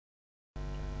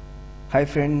Hi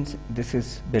friends, this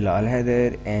is Bilal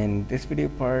Haider, and this video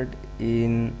part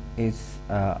is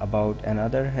about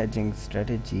another hedging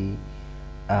strategy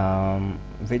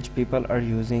which people are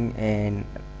using, and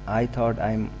I thought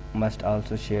I must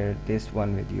also share this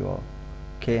one with you all.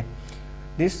 Okay,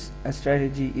 this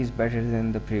strategy is better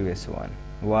than the previous one.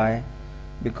 Why?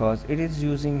 Because it is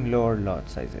using lower lot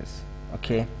sizes.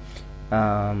 Okay,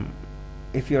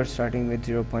 if you are starting with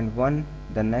 0.1,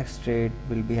 the next trade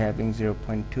will be having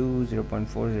 0.2, 0.4,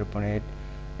 0.8,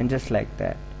 and just like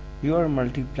that. You are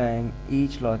multiplying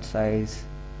each lot size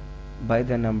by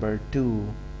the number 2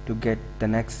 to get the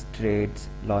next trade's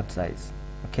lot size.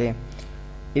 Okay,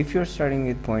 if you're starting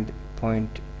with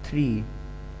 0.3,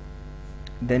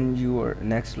 then your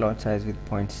next lot size with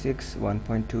 0.6,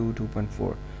 1.2,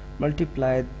 2.4.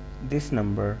 Multiply this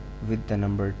number with the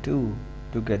number 2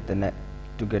 to get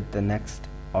the next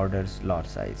order's lot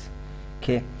size.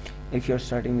 Okay, if you're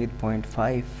starting with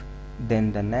 0.5,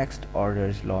 then the next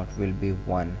order's lot will be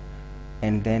 1,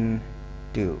 and then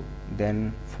 2,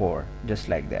 then 4, just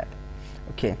like that.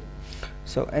 Okay,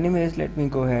 so anyways, let me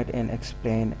go ahead and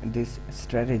explain this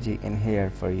strategy in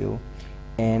here for you,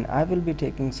 and I will be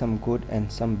taking some good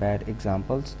and some bad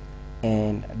examples,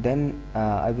 and then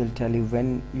I will tell you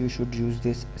when you should use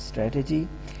this strategy.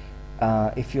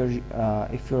 If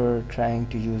you're trying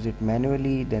to use it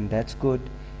manually, then that's good.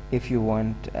 If you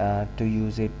want to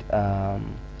use it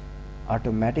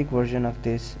automatic version of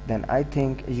this, then I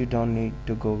think you don't need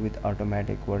to go with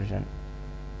automatic version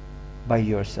by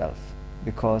yourself,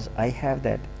 because I have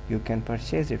that. You can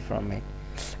purchase it from me.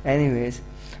 Anyways,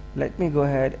 let me go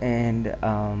ahead and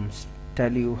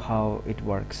tell you how it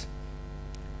works.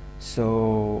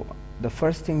 So the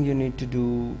first thing you need to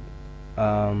do,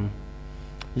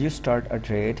 you start a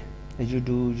trade, you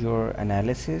do your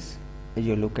analysis,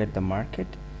 you look at the market,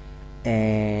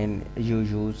 and you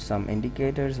use some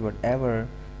indicators, whatever.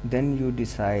 Then you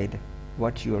decide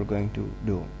what you are going to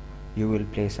do. You will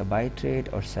place a buy trade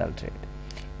or sell trade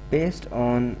based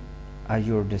on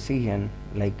your decision.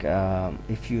 Like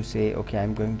if you say, okay,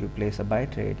 I'm going to place a buy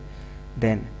trade,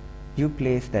 then you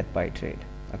place that buy trade.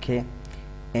 Okay,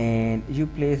 and you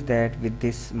place that with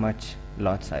this much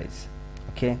lot size.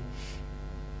 Okay,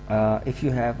 if you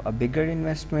have a bigger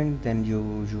investment, then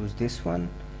you use this one.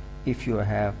 If you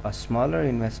have a smaller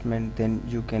investment, then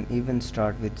you can even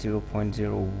start with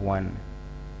 0.01.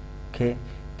 okay,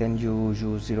 then you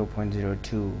use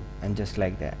 0.02, and just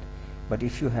like that. But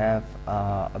if you have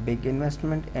a big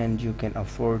investment and you can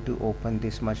afford to open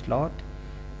this much lot,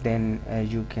 then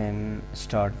you can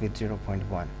start with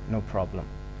 0.1, no problem.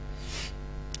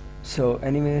 So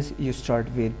anyways, you start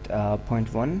with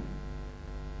 0.1,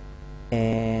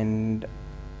 and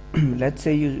let's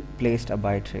say you placed a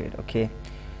buy trade. Okay,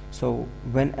 so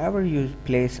whenever you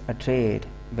place a trade,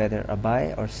 whether a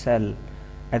buy or sell,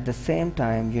 at the same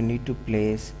time you need to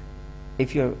place,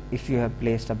 if you have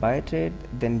placed a buy trade,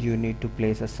 then you need to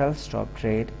place a sell stop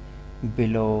trade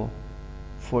below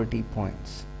 40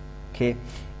 points. Okay,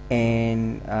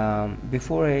 and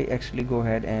before I actually go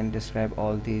ahead and describe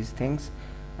all these things,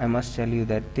 I must tell you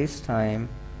that this time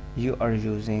you are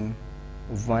using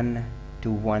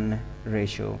 1:1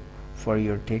 ratio for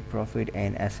your take profit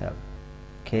and SL.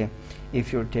 Okay,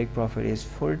 if your take profit is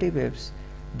 40 pips,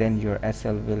 then your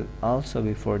SL will also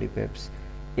be 40 pips.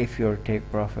 If your take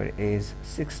profit is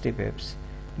 60 pips,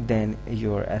 then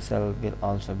your SL will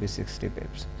also be 60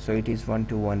 pips. So it is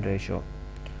 1:1 ratio.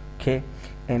 Okay,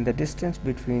 and the distance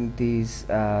between these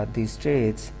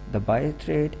trades, the buy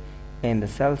trade and the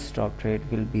sell stop trade,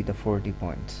 will be the 40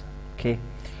 points. Okay,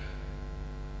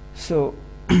 so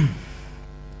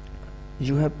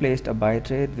you have placed a buy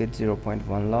trade with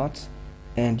 0.1 lots,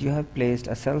 and you have placed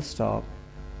a sell stop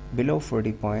below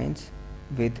 40 points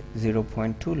with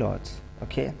 0.2 lots.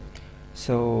 Okay,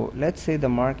 so let's say the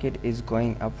market is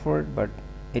going upward, but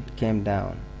it came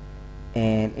down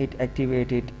and it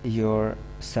activated your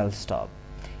sell stop.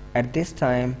 At this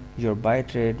time your buy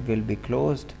trade will be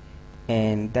closed,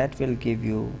 and that will give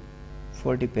you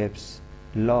 40 pips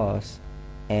loss,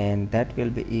 and that will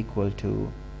be equal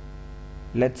to,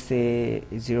 let's say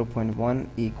 0.1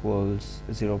 equals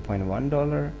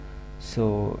 $0.1.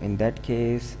 So in that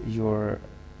case your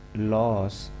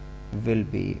loss will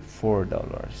be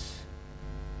 $4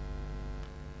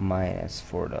 minus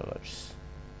 $4.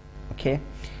 Okay,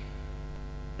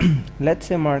 let's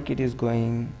say market is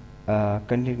going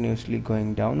continuously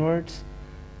going downwards,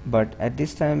 but at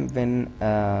this time when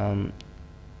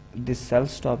this sell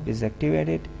stop is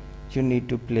activated, you need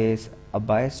to place a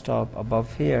buy stop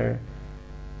above here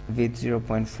with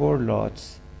 0.4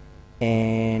 lots,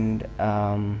 and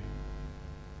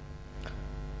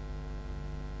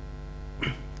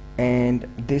and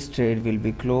this trade will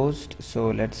be closed, so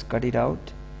let's cut it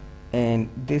out, and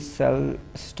this sell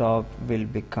stop will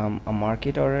become a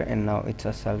market order, and now it's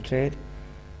a sell trade.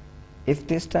 If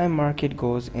this time market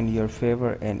goes in your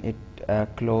favor and it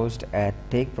closed at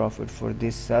take profit for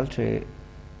this sell trade,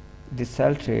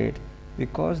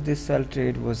 because this sell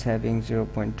trade was having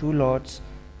 0.2 lots,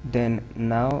 then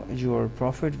now your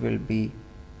profit will be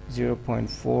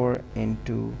 0.4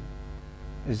 into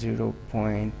 0.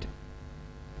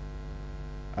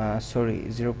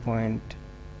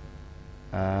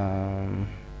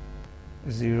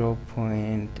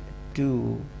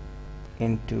 0.2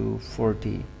 into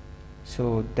 40,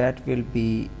 so that will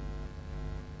be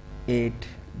 $8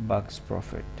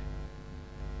 profit.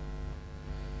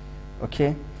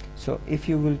 Okay, so if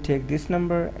you will take this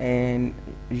number and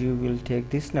you will take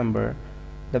this number,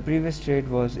 the previous trade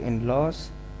was in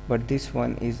loss but this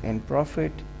one is in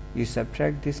profit, you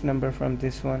subtract this number from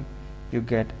this one, you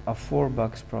get a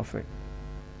 $4 profit.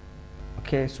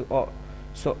 Okay, so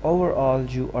overall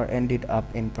you are ended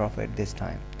up in profit this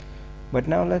time. But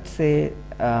now let's say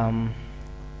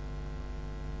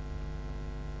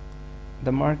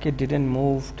the market didn't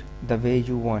move the way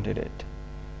you wanted it.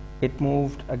 It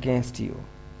moved against you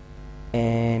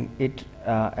and it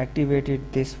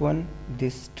activated this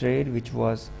trade which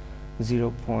was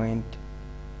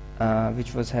having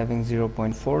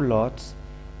 0.4 lots,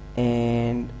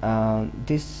 and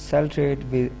this sell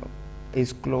trade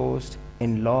is closed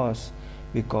in loss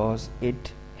because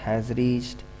it has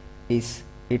reached its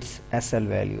SL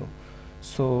value.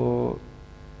 So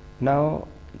now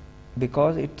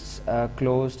because it's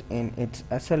closed in its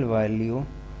SL value,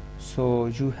 so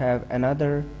you have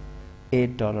another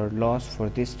 $8 loss for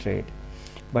this trade.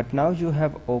 But now you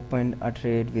have opened a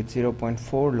trade with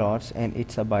 0.4 lots and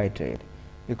it's a buy trade.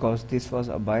 Because this was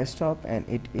a buy stop and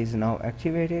it is now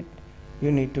activated,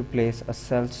 you need to place a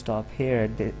sell stop here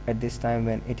at this time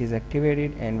when it is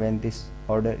activated and when this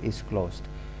order is closed.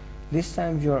 This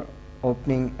time you are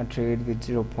opening a trade with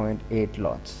 0.8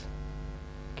 lots.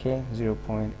 Okay,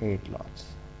 0.8 lots.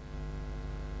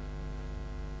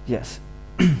 Yes.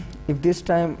 If this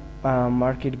time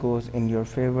market goes in your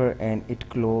favor and it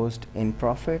closed in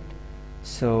profit,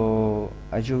 so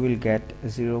you will get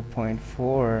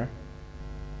 0.4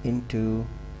 into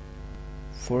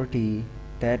 40,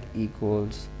 that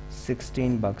equals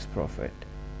 $16 profit.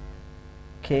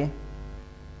 Okay.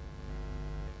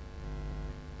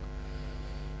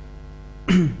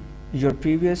 Your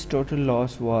previous total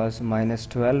loss was minus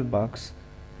 $12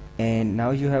 and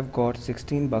now you have got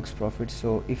 $16 profit.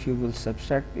 So if you will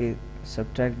subtract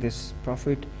this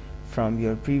profit from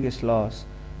your previous loss,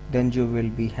 then you will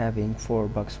be having $4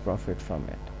 profit from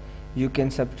it. You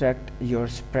can subtract your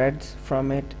spreads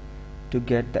from it to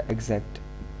get the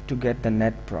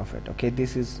net profit. Okay,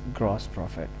 this is gross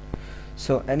profit.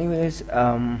 So anyways,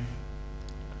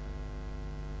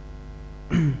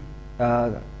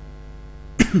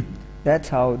 that's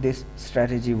how this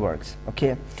strategy works.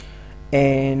 Okay,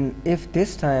 and if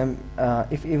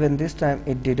even this time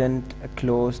it didn't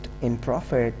closed in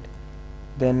profit,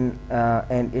 then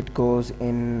and it goes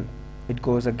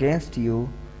against you,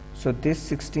 so this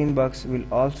 $16 will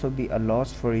also be a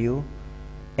loss for you,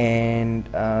 and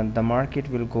the market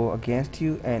will go against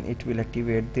you and it will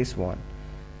activate this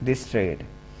trade,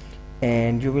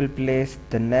 and you will place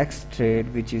the next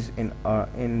trade which is in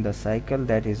the cycle,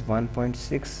 that is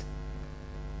 1.6,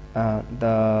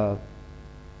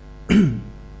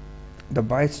 the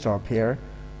buy stop here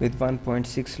with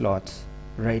 1.6 lots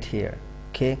right here.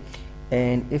 Okay,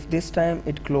 and if this time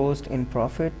it closed in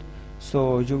profit,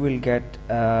 so you will get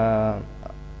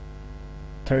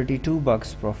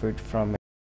 $32 profit from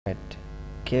it.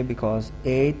 Okay, because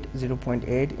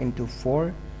 0.8 into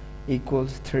 4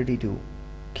 equals 32.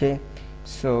 Okay,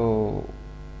 so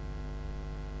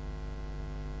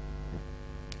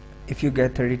if you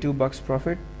get $32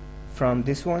 profit from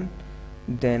this one,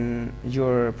 then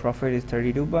your profit is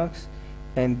 $32,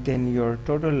 and then your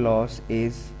total loss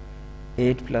is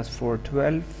 8 plus 4,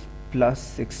 12 plus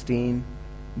 16,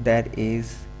 that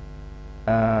is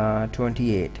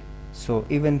 28. So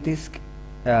even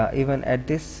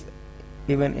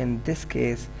in this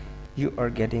case you are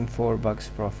getting $4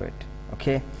 profit.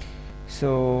 Okay,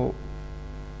 so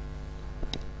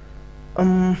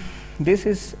this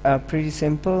is pretty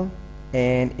simple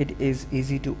and it is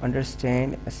easy to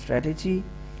understand a strategy,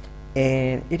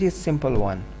 and it is simple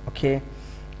one. Okay,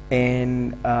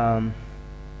 and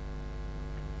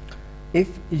if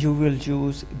you will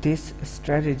use this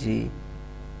strategy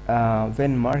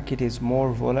when market is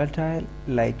more volatile,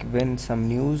 like when some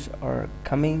news are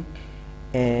coming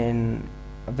and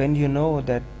when you know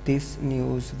that this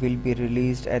news will be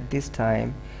released at this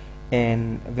time,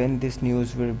 and when this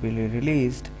news will be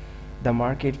released, the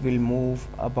market will move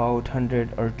about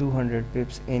 100 or 200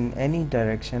 pips in any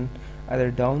direction,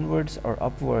 either downwards or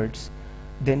upwards,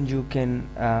 then you can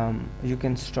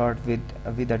start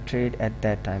with a trade at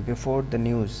that time before the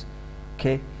news.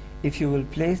 Okay, if you will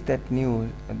place that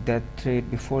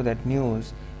trade before that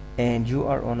news, and you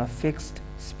are on a fixed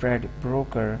spread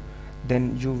broker,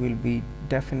 then you will be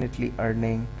definitely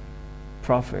earning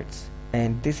profits,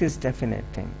 and this is definite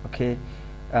thing. Okay,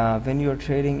 when you're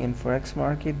trading in forex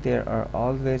market, there are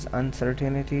always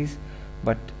uncertainties,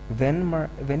 but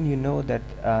when you know that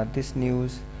this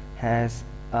news has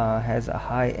a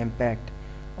high impact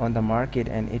on the market,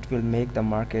 and it will make the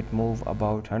market move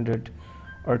about 100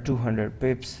 or 200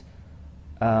 pips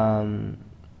in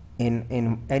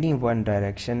any one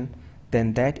direction,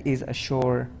 then that is a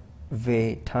sure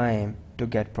way time to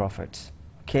get profits.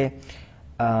 Okay,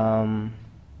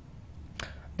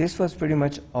 this was pretty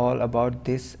much all about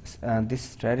this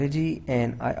strategy,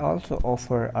 and I also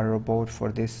offer a robot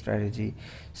for this strategy.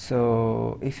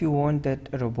 So if you want that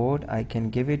robot, I can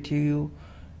give it to you,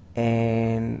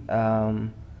 and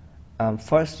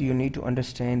first you need to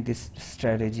understand this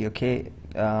strategy. Okay,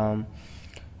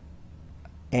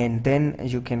 and then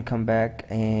you can come back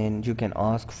and you can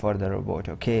ask for the robot.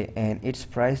 Okay, and its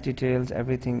price details,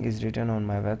 everything is written on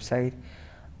my website,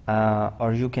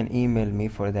 or you can email me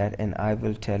for that, and I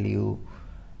will tell you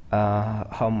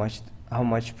how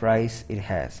much price it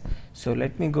has. So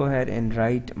let me go ahead and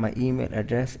write my email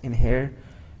address in here,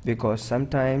 because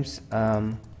sometimes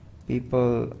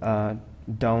people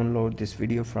download this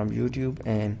video from YouTube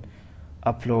and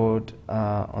upload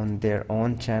on their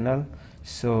own channel,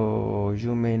 so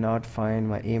you may not find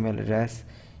my email address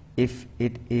if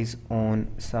it is on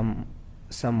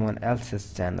someone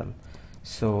else's channel.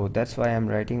 So that's why I'm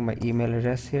writing my email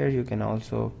address here. You can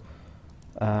also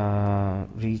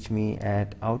reach me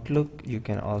at Outlook, you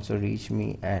can also reach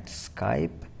me at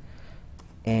Skype,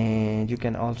 and you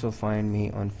can also find me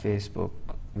on Facebook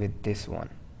with this one.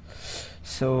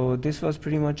 So this was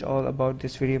pretty much all about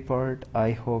this video part.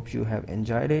 I hope you have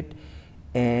enjoyed it,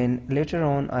 and later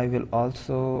on I will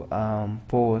also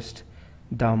post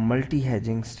the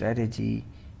multi-hedging strategy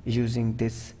using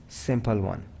this simple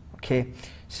one. Okay,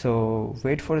 so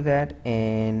wait for that,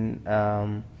 and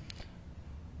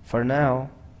for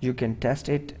now you can test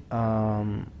it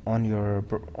with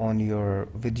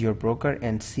your broker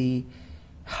and see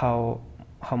how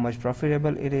much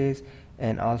profitable it is,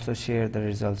 and also share the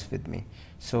results with me.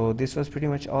 So this was pretty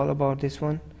much all about this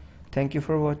one. Thank you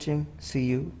for watching. See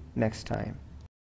you next time.